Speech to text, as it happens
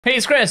Hey,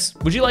 it's Chris.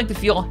 Would you like to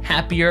feel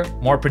happier,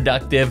 more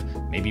productive,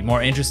 maybe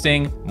more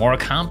interesting, more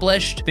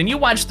accomplished? Then you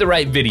watched the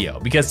right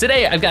video, because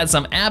today I've got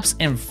some apps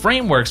and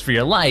frameworks for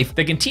your life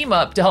that can team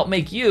up to help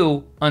make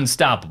you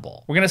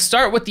unstoppable. We're gonna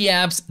start with the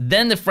apps,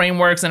 then the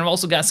frameworks, and I've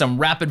also got some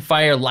rapid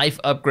fire life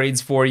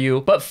upgrades for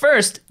you. But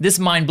first, this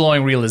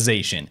mind-blowing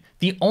realization.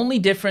 The only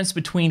difference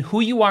between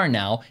who you are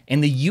now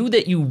and the you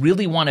that you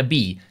really wanna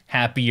be,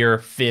 happier,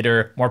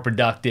 fitter, more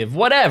productive,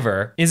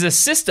 whatever, is a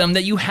system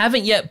that you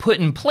haven't yet put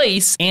in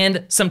place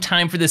and some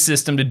time for the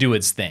system to do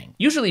its thing.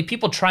 Usually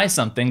people try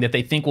something that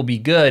they think will be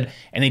good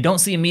and they don't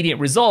see immediate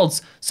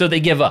results, so they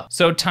give up.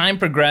 So time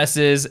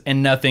progresses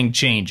and nothing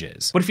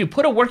changes. But if you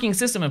put a working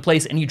system in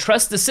place and you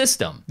trust the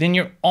system, then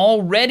you're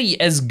already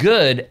as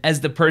good as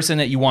the person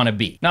that you wanna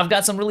be. Now I've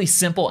got some really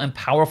simple and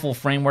powerful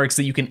frameworks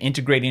that you can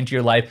integrate into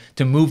your life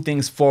to move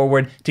things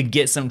forward, to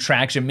get some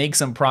traction, make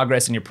some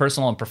progress in your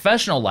personal and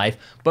professional life.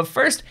 But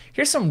first,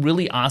 here's some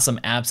really awesome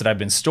apps that I've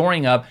been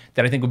storing up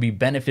that I think will be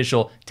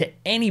beneficial to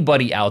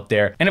anybody out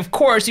there. And of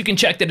course, you can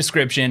check the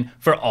description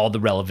for all the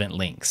relevant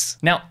links.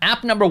 Now,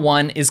 app number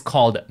one is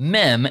called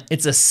Mem.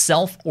 It's a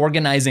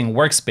self-organizing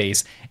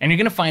workspace, and you're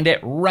gonna find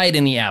it right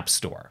in the App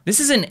Store. This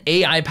is an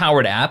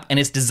AI-powered app, and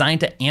it's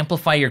designed to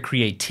amplify your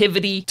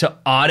creativity, to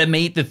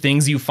automate the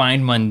things you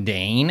find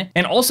mundane,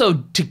 and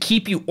also to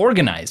keep you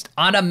organized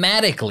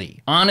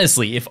automatically.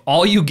 Honestly, if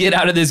all you get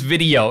out of this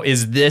video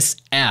is this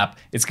app,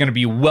 it's gonna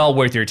be well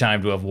worth your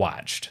time to have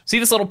watched. See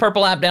this little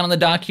purple app down on the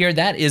dock here?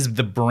 That is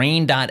the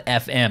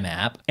Brain.fm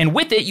app. And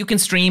with it, you can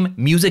stream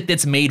music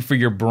that's made for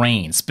your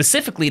brain,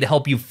 specifically to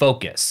help you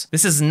focus.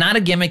 This is not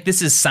a gimmick,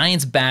 this is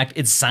science-backed,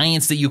 it's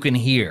science that you can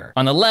hear.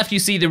 On the left, you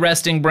see the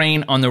resting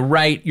brain, on the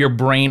right, your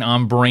brain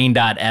on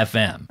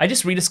Brain.fm. I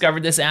just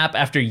rediscovered this app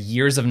after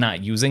years of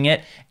not using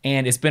it,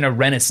 and it's been a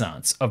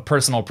renaissance of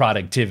personal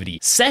productivity.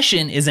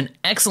 Session is an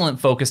excellent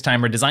focus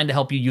timer designed to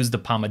help you use the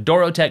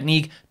Pomodoro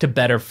technique to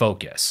better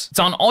focus. It's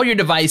on all your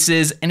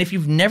devices, and if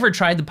you've never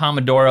tried the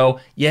Pomodoro,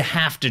 you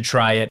have to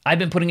try it. I've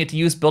been putting it to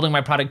use building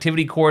my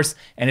productivity course,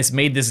 and it's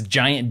made this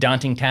giant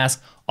daunting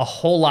task a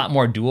whole lot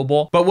more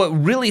doable. But what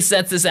really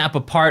sets this app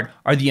apart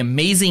are the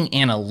amazing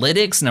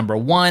analytics, number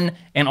one,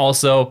 and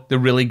also the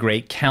really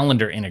great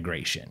calendar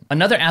integration.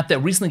 Another app that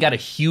recently got a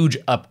huge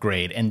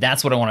upgrade, and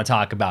that's what I wanna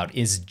talk about,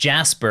 is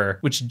Jasper,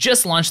 which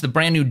just launched the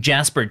brand new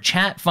Jasper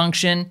chat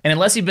function. And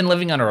unless you've been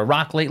living under a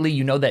rock lately,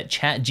 you know that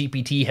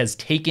ChatGPT has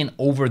taken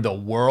over the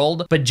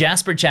world. But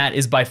Jasper Chat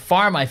is by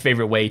far my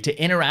favorite way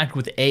to interact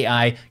with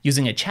AI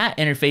using a chat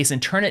interface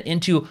and turn it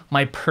into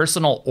my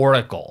personal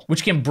oracle,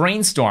 which can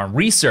brainstorm,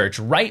 research,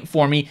 write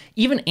for me,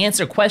 even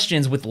answer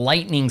questions with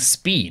lightning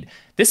speed.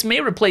 This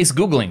may replace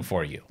Googling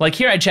for you. Like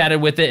here I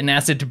chatted with it and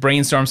asked it to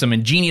brainstorm some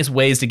ingenious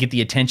ways to get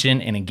the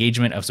attention and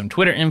engagement of some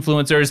Twitter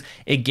influencers.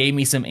 It gave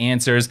me some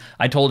answers.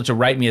 I told it to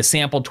write me a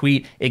sample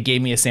tweet. It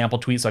gave me a sample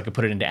tweet so I could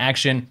put it into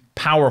action.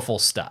 Powerful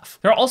stuff.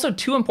 There are also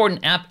two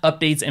important app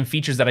updates and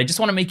features that I just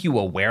wanna make you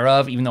aware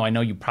of, even though I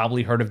know you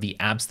probably heard of the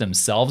apps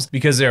themselves,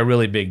 because they're a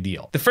really big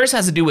deal. The first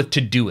has to do with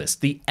Todoist,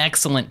 the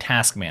excellent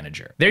task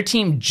manager. Their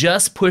team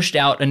just pushed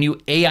out a new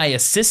AI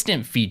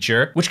assistant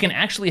feature, which can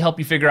actually help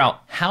you figure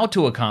out how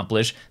to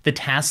accomplish the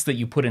tasks that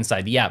you put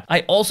inside the app.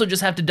 I also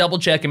just have to double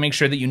check and make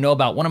sure that you know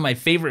about one of my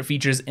favorite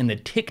features in the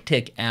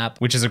Tick app,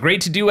 which is a great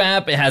to-do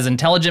app. It has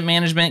intelligent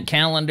management,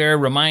 calendar,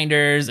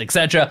 reminders,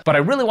 etc. But I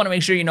really wanna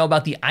make sure you know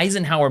about the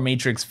Eisenhower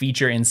Matrix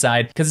feature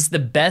inside, because it's the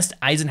best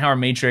Eisenhower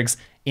Matrix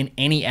in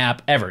any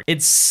app ever.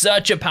 It's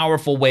such a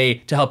powerful way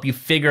to help you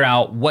figure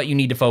out what you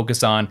need to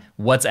focus on,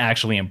 what's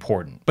actually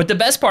important. But the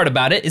best part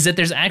about it is that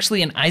there's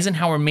actually an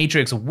Eisenhower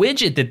Matrix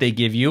widget that they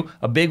give you,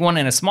 a big one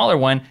and a smaller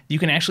one, that you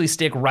can actually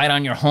stick right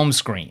on your home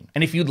screen.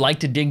 And if you'd like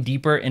to dig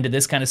deeper into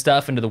this kind of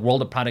stuff, into the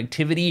world of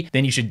productivity,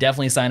 then you should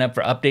definitely sign up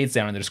for updates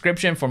down in the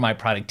description for my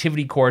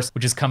productivity course,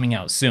 which is coming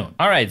out soon.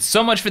 All right,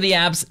 so much for the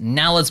apps.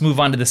 Now let's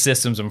move on to the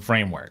systems and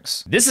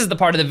frameworks. This is the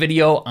part of the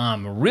video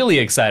I'm really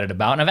excited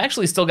about, and I've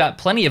actually still got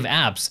plenty of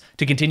apps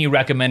to continue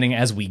recommending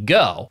as we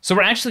go. So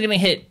we're actually gonna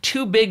hit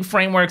two big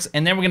frameworks,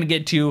 and then we're gonna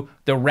get to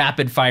the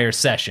rapid fire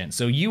session.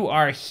 So you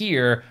are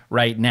here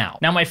right now.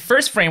 Now my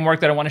first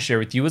framework that I wanna share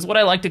with you is what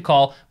I like to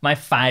call my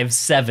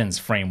 5-7s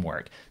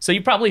framework. So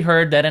you probably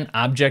heard that an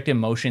object in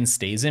motion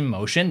stays in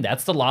motion.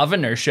 That's the law of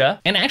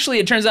inertia. And actually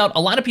it turns out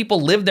a lot of people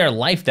live their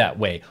life that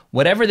way.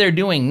 Whatever they're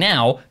doing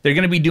now, they're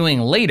gonna be doing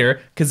later,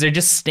 because they're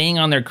just staying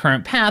on their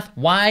current path.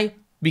 Why?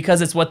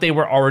 Because it's what they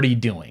were already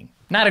doing.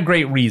 Not a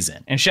great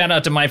reason. And shout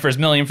out to My First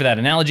Million for that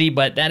analogy,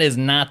 but that is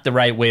not the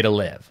right way to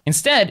live.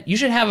 Instead, you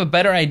should have a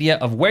better idea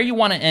of where you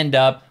wanna end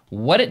up,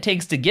 what it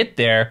takes to get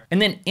there, and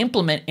then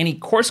implement any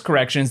course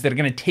corrections that are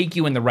gonna take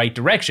you in the right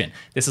direction.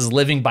 This is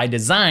living by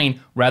design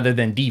rather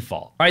than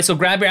default. All right, so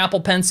grab your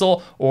Apple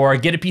Pencil or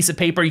get a piece of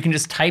paper. You can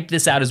just type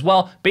this out as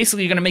well.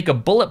 Basically, you're gonna make a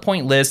bullet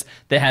point list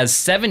that has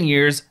 7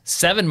 years,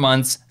 7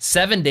 months,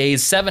 7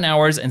 days, 7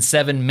 hours, and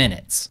 7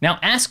 minutes. Now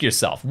ask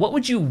yourself, what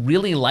would you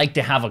really like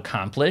to have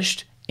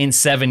accomplished in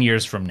 7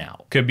 years from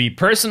now? Could be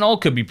personal,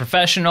 could be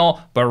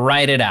professional, but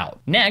write it out.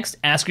 Next,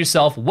 ask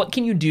yourself, what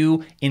can you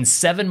do in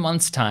 7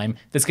 months' time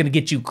that's gonna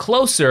get you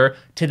closer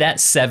to that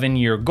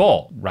 7-year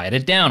goal? Write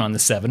it down on the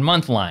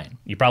 7-month line.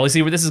 You probably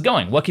see where this is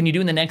going. What can you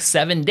do in the next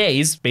 7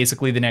 days,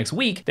 basically the next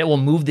week, that will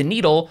move the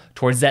needle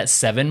towards that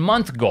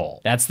 7-month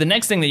goal? That's the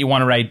next thing that you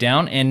wanna write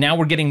down, and now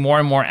we're getting more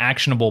and more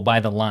actionable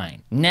by the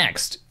line.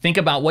 Next, think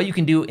about what you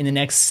can do in the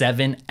next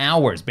 7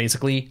 hours,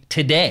 basically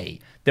today,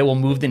 that will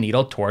move the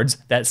needle towards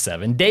that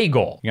 7-day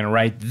goal. You're gonna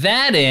write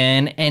that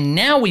in, and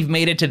now we've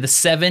made it to the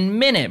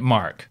 7-minute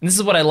mark. And this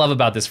is what I love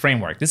about this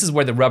framework. This is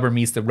where the rubber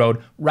meets the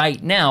road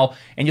right now,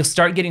 and you'll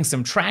start getting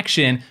some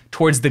traction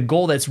towards the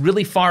goal that's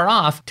really far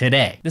off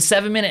today. The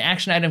 7-minute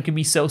action item can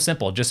be so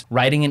simple, just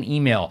writing an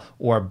email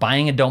or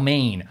buying a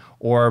domain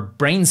or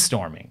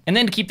brainstorming. And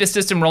then to keep this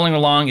system rolling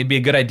along, it'd be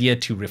a good idea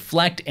to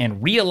reflect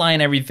and realign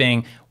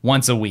everything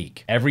once a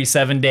week, every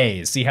 7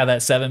 days. See how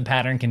that 7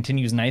 pattern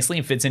continues nicely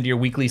and fits into your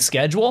weekly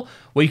schedule?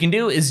 What you can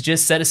do is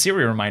just set a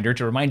Siri reminder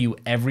to remind you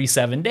every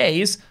 7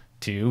 days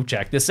to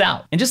check this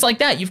out. And just like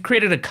that, you've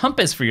created a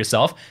compass for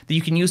yourself that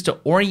you can use to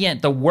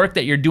orient the work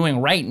that you're doing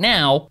right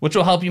now, which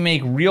will help you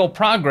make real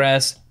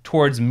progress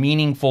towards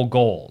meaningful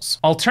goals.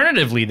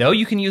 Alternatively though,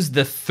 you can use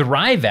the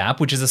Thrive app,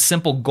 which is a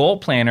simple goal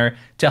planner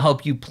to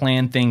help you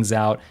plan things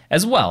out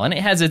as well. And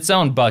it has its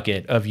own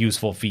bucket of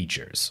useful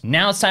features.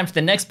 Now it's time for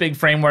the next big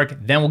framework,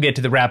 then we'll get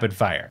to the rapid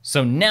fire.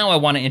 So now I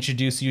wanna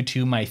introduce you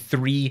to my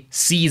 3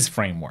 C's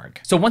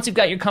framework. So once you've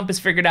got your compass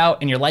figured out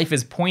and your life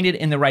is pointed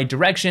in the right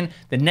direction,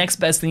 the next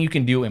best thing you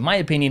can do, in my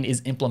opinion,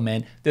 is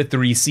implement the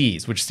 3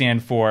 C's, which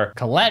stand for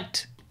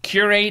collect,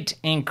 curate,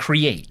 and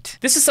create.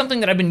 This is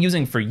something that I've been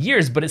using for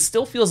years, but it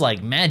still feels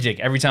like magic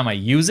every time I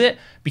use it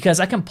because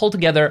I can pull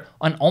together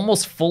an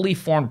almost fully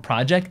formed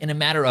project in a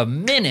matter of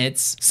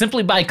minutes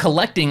simply by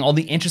collecting all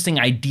the interesting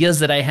ideas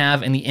that I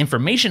have and the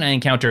information I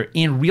encounter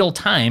in real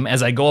time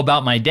as I go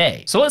about my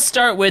day. So let's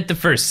start with the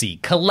first C,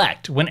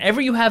 collect.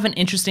 Whenever you have an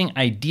interesting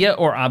idea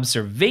or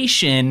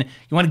observation,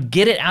 you want to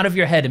get it out of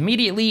your head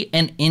immediately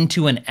and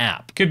into an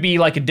app. Could be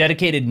like a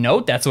dedicated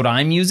note, that's what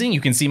I'm using. You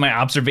can see my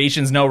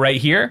observations note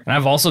right here. And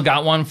I've also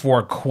got one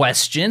for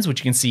questions,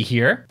 which you can see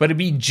here, but it'd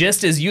be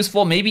just as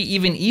useful, maybe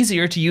even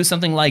easier to use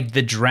something like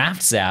the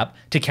Drafts app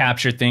to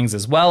capture things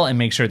as well and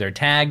make sure they're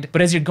tagged.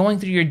 But as you're going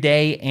through your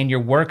day and your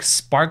work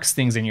sparks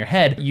things in your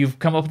head, you've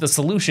come up with a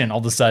solution all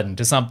of a sudden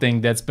to something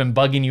that's been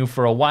bugging you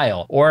for a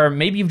while, or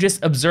maybe you've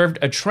just observed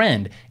a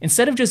trend.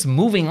 Instead of just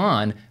moving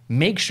on,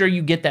 make sure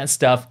you get that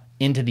stuff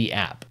into the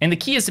app. And the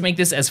key is to make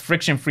this as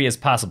friction-free as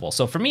possible.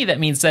 So for me,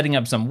 that means setting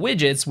up some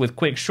widgets with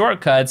quick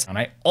shortcuts. And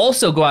I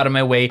also go out of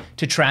my way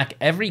to track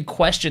every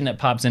question that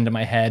pops into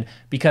my head,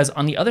 because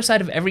on the other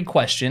side of every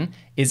question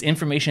is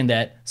information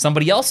that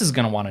somebody else is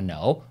gonna wanna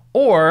know,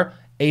 or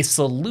a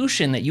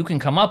solution that you can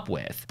come up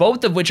with,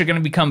 both of which are gonna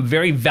become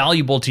very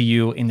valuable to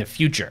you in the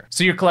future.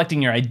 So you're collecting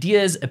your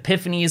ideas,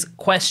 epiphanies,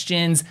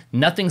 questions,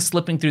 nothing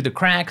slipping through the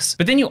cracks,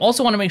 but then you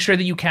also wanna make sure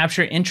that you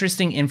capture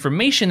interesting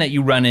information that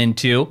you run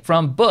into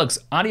from books,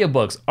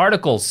 audiobooks,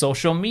 articles,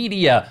 social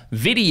media,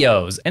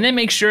 videos, and then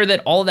make sure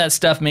that all of that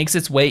stuff makes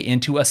its way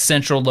into a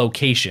central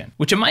location,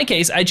 which in my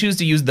case, I choose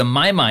to use the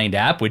My Mind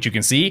app, which you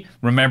can see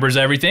remembers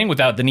everything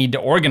without the need to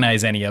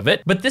organize any of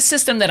it. But this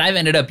system that I've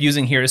ended up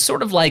using here is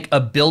sort of like a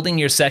building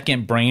your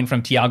second brain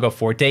from Tiago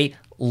Forte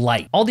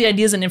light. All the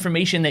ideas and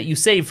information that you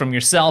save from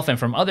yourself and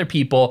from other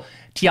people,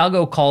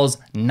 Tiago calls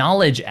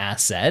knowledge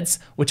assets,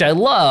 which I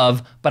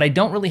love, but I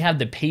don't really have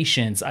the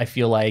patience. I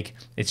feel like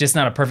it's just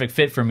not a perfect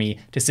fit for me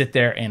to sit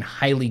there and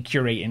highly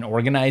curate and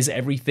organize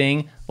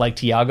everything like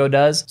Tiago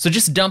does. So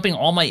just dumping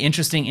all my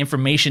interesting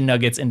information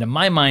nuggets into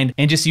My Mind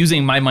and just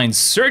using My Mind's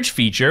search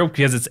feature,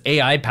 because it's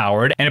AI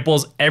powered and it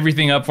pulls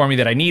everything up for me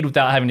that I need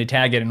without having to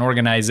tag it and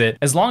organize it,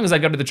 as long as I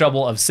go to the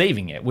trouble of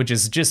saving it, which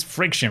is just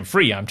friction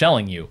free, I'm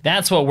telling you.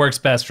 That's what works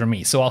best for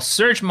me. So I'll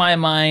search My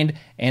Mind,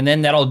 and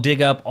then that'll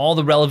dig up all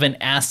the relevant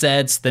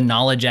assets, the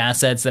knowledge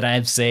assets that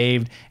I've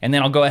saved, and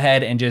then I'll go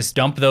ahead and just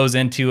dump those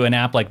into an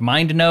app like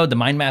MindNode, the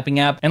mind mapping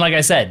app. And like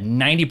I said,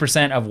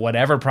 90% of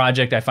whatever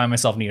project I find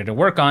myself needing to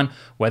work on,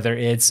 whether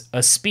it's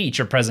a speech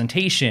or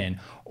presentation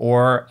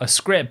or a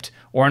script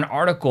or an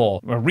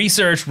article, a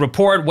research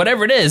report,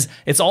 whatever it is,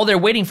 it's all there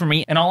waiting for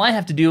me. And all I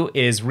have to do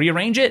is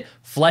rearrange it,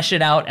 flesh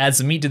it out, add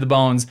some meat to the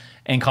bones,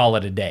 and call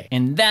it a day.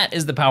 And that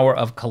is the power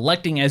of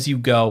collecting as you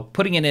go,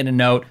 putting it in a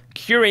note,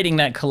 curating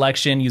that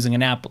collection using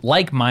an app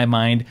like My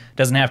Mind,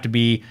 doesn't have to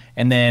be,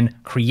 and then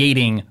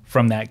creating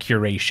from that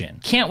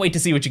curation. Can't wait to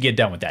see what you get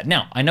done with that.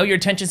 Now, I know your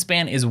attention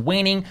span is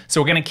waning,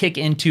 so we're gonna kick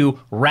into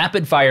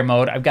rapid fire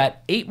mode. I've got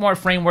 8 more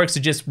frameworks to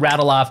just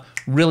rattle off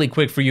really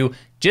quick for you.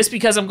 Just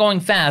because I'm going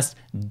fast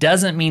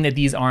doesn't mean that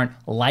these aren't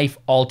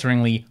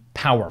life-alteringly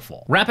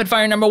powerful. Rapid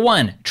fire number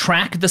 1,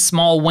 track the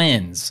small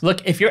wins.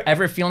 Look, if you're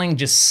ever feeling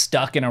just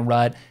stuck in a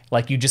rut,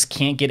 like you just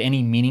can't get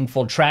any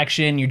meaningful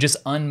traction, you're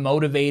just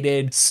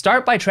unmotivated,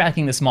 start by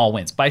tracking the small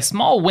wins. By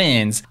small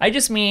wins, I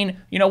just mean,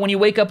 when you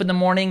wake up in the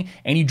morning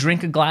and you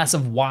drink a glass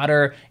of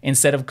water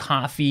instead of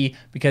coffee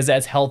because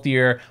that's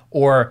healthier,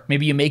 or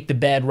maybe you make the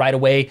bed right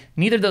away.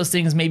 Neither of those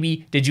things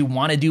maybe did you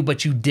want to do,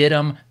 but you did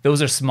them.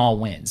 Those are small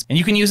wins. And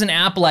you can use an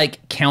app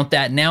like Count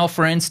That Now,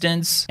 for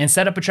instance, and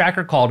set up a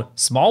tracker called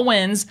Small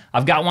Wins.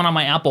 I've got one on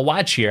my Apple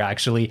Watch here,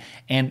 actually.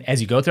 And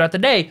as you go throughout the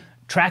day,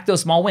 track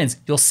those small wins.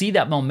 You'll see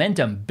that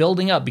momentum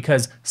building up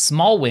because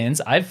small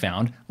wins, I've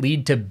found,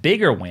 lead to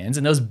bigger wins,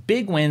 and those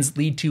big wins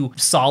lead to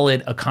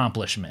solid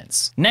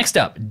accomplishments. Next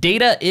up,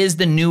 data is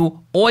the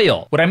new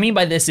oil. What I mean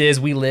by this is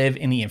we live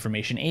in the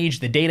information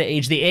age, the data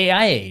age, the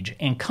AI age,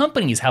 and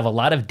companies have a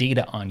lot of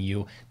data on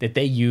you that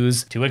they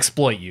use to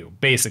exploit you,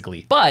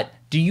 basically. But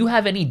do you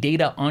have any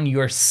data on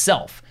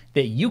yourself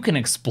that you can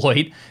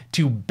exploit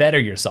to better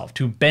yourself,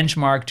 to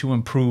benchmark, to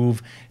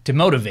improve, to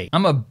motivate?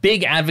 I'm a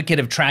big advocate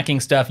of tracking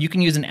stuff. You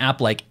can use an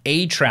app like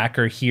A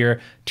Tracker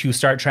here to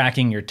start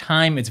tracking your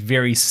time. It's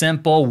very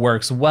simple,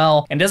 works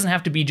well, and doesn't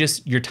have to be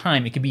just your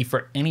time. It could be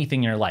for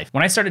anything in your life.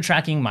 When I started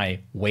tracking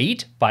my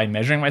weight by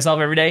measuring myself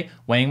every day,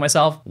 weighing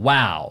myself,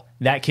 wow,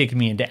 that kicked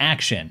me into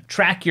action.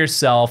 Track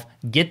yourself,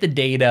 get the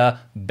data,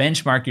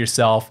 benchmark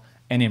yourself,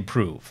 and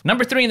improve.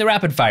 Number 3 in the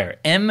rapid fire,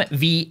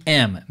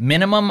 MVM,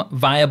 minimum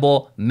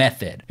viable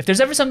method. If there's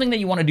ever something that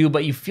you want to do,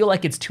 but you feel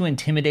like it's too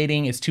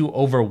intimidating, it's too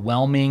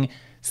overwhelming,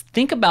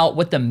 think about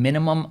what the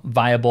minimum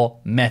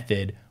viable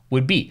method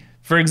would be.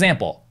 For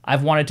example,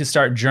 I've wanted to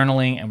start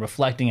journaling and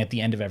reflecting at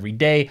the end of every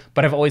day,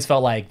 but I've always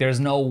felt like there's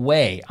no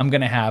way I'm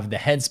gonna have the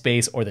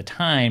headspace or the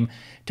time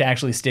to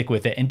actually stick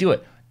with it and do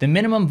it. The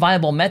minimum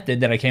viable method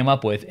that I came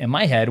up with in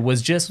my head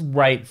was just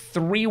write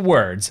 3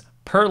 words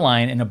per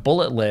line in a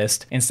bullet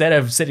list. Instead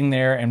of sitting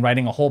there and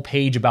writing a whole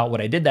page about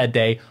what I did that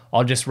day,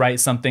 I'll just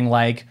write something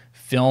like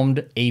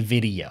filmed a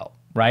video,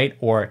 right?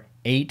 Or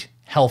ate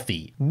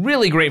healthy.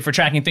 Really great for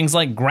tracking things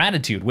like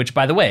gratitude, which,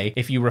 by the way,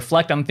 if you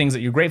reflect on things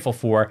that you're grateful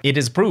for, it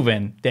is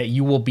proven that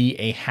you will be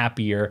a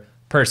happier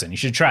person. You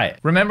should try it.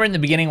 Remember in the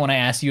beginning when I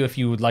asked you if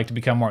you would like to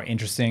become more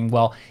interesting?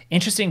 Well,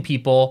 interesting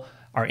people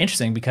are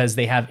interesting because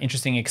they have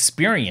interesting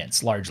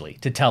experience largely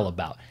to tell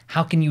about.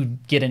 How can you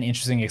get an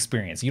interesting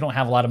experience? You don't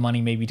have a lot of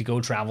money maybe to go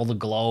travel the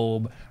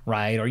globe,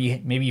 right? Or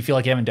maybe you feel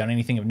like you haven't done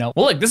anything of note.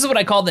 Well, look, this is what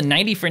I call the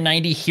 90 for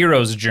 90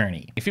 hero's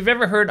journey. If you've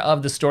ever heard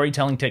of the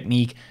storytelling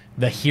technique,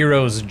 the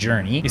hero's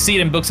journey, you see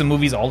it in books and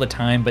movies all the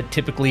time, but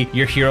typically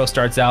your hero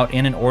starts out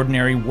in an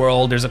ordinary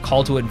world. There's a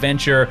call to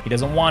adventure. He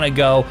doesn't want to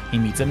go. He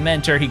meets a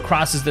mentor. He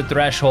crosses the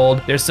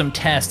threshold. There's some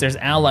tests. There's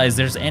allies.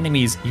 There's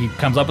enemies. He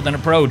comes up with an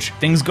approach.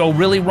 Things go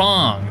really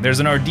wrong.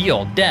 There's an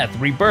ordeal, death,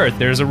 rebirth.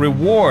 There's a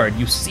reward.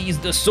 You seize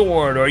the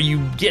sword or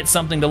you get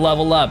something to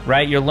level up,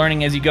 right? You're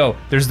learning as you go.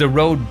 There's the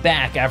road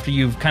back after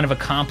you've kind of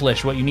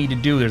accomplished what you need to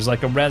do. There's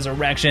like a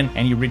resurrection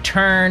and you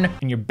return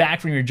and you're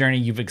back from your journey.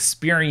 You've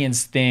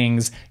experienced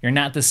things. You're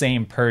not the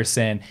same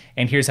person,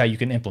 and here's how you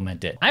can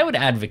implement it. I would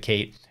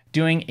advocate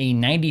doing a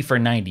 90 for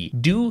 90.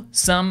 Do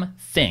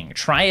something,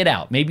 try it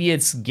out. Maybe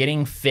it's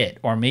getting fit,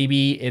 or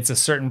maybe it's a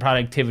certain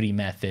productivity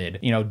method.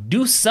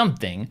 Do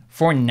something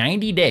for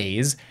 90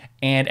 days,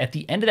 and at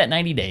the end of that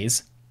 90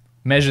 days,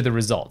 measure the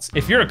results.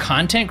 If you're a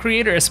content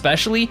creator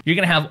especially, you're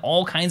gonna have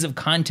all kinds of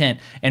content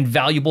and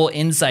valuable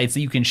insights that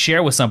you can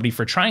share with somebody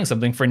for trying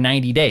something for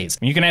 90 days.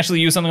 And you can actually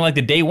use something like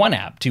the Day One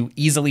app to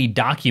easily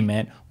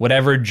document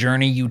whatever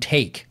journey you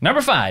take.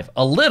 Number 5,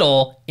 a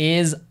little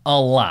is a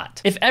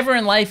lot. If ever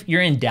in life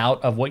you're in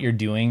doubt of what you're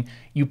doing,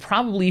 you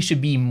probably should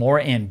be more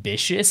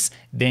ambitious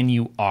than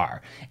you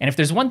are. And if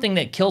there's one thing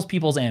that kills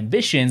people's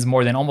ambitions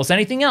more than almost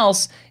anything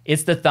else,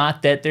 it's the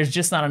thought that there's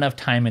just not enough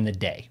time in the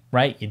day,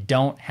 right? You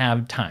don't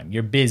have time,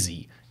 you're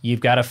busy, you've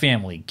got a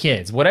family,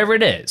 kids, whatever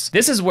it is.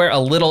 This is where a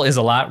little is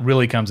a lot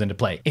really comes into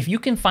play. If you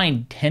can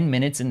find 10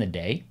 minutes in the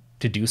day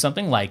to do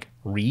something like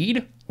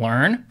read,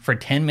 learn for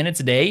 10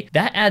 minutes a day,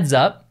 that adds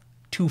up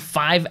to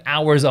 5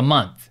 hours a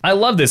month. I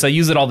love this, I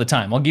use it all the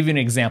time. I'll give you an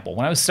example.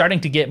 When I was starting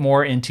to get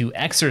more into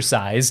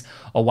exercise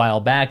a while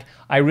back,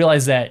 I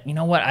realized that, you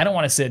know what, I don't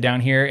wanna sit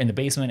down here in the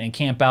basement and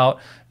camp out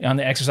on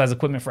the exercise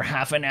equipment for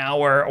half an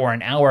hour or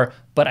an hour,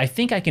 but I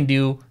think I can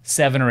do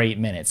 7 or 8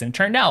 minutes. And it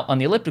turned out on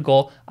the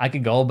elliptical, I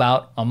could go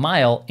about a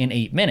mile in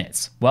 8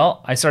 minutes.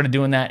 Well, I started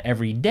doing that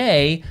every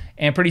day,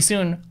 and pretty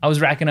soon I was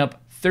racking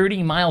up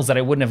 30 miles that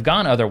I wouldn't have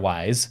gone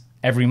otherwise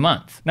every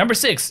month. Number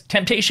 6,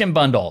 temptation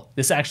bundle.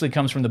 This actually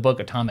comes from the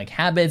book Atomic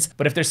Habits,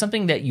 but if there's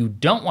something that you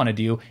don't wanna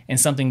do and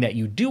something that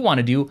you do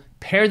wanna do,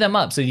 pair them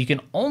up so you can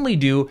only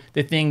do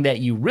the thing that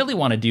you really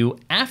wanna do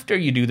after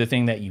you do the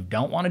thing that you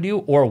don't wanna do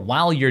or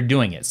while you're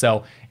doing it.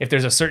 So if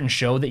there's a certain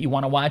show that you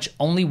wanna watch,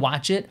 only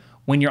watch it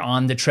when you're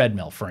on the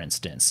treadmill, for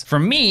instance. For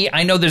me,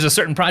 I know there's a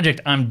certain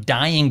project I'm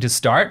dying to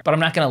start, but I'm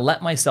not gonna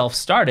let myself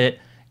start it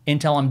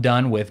until I'm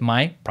done with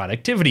my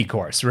productivity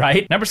course,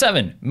 right? Number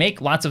 7, make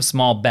lots of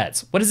small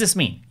bets. What does this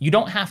mean? You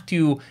don't have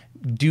to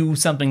do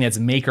something that's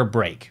make or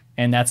break.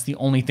 and that's the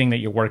only thing that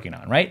you're working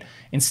on, right?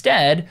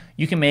 Instead,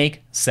 you can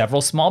make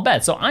several small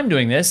bets. So I'm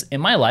doing this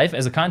in my life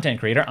as a content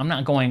creator. I'm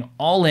not going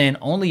all in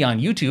only on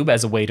YouTube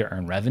as a way to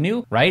earn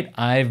revenue, right?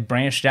 I've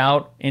branched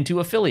out into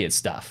affiliate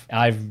stuff.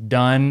 I've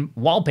done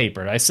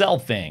wallpaper. I sell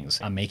things.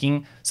 I'm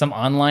making some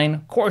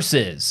online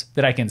courses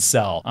that I can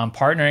sell. I'm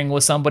partnering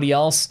with somebody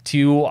else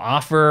to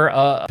offer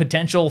a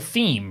potential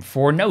theme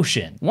for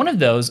Notion. One of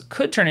those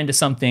could turn into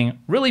something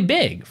really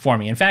big for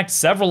me. In fact,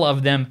 several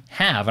of them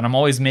have, and I'm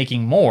always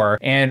making more,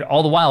 and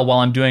all the while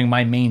I'm doing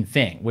my main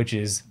thing, which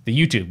is the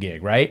YouTube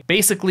gig, right?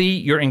 Basically,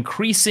 you're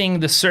increasing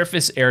the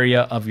surface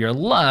area of your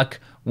luck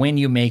when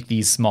you make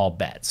these small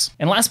bets.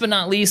 And last but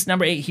not least,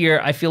 number 8 here,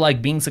 I feel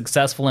like being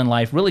successful in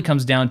life really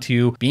comes down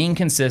to being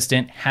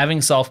consistent, having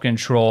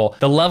self-control,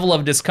 the level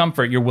of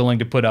discomfort you're willing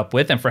to put up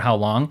with and for how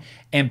long,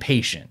 and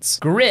patience.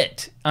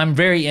 Grit. I'm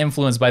very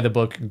influenced by the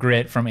book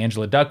Grit from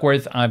Angela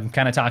Duckworth. I'm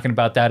kind of talking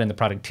about that in the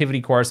productivity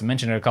course. I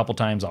mentioned it a couple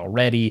times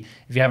already.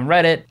 If you haven't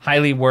read it,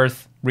 highly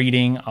worth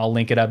reading. I'll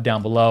link it up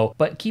down below.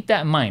 But keep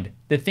that in mind.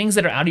 The things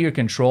that are out of your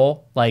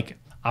control, like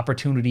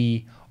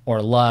opportunity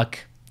or luck,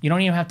 you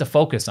don't even have to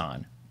focus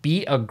on.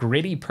 Be a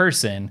gritty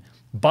person,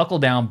 buckle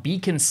down, be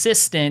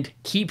consistent,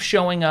 keep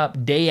showing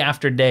up day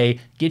after day,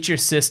 get your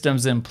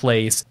systems in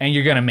place, and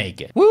you're gonna make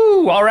it.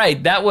 Woo, all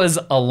right, that was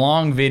a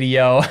long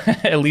video,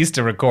 at least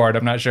to record.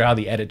 I'm not sure how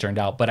the edit turned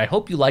out, but I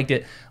hope you liked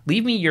it.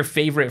 Leave me your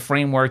favorite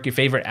framework, your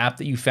favorite app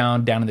that you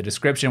found down in the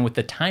description with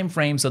the time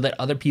frame so that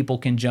other people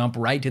can jump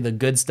right to the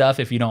good stuff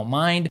if you don't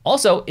mind.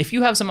 Also, if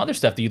you have some other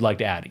stuff that you'd like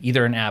to add,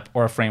 either an app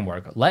or a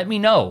framework, let me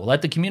know,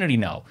 let the community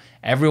know.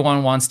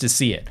 Everyone wants to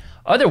see it.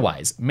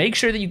 Otherwise, make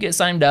sure that you get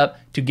signed up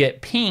to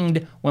get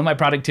pinged when my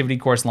productivity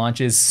course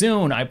launches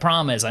soon, I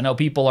promise. I know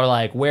people are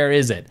like, where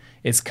is it?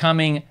 It's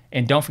coming,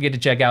 and don't forget to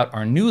check out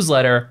our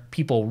newsletter.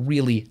 People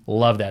really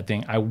love that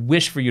thing. I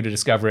wish for you to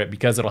discover it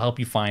because it'll help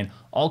you find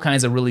all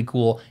kinds of really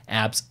cool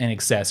apps and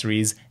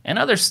accessories and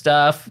other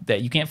stuff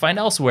that you can't find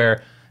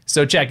elsewhere.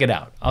 So check it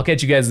out. I'll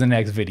catch you guys in the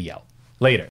next video. Later.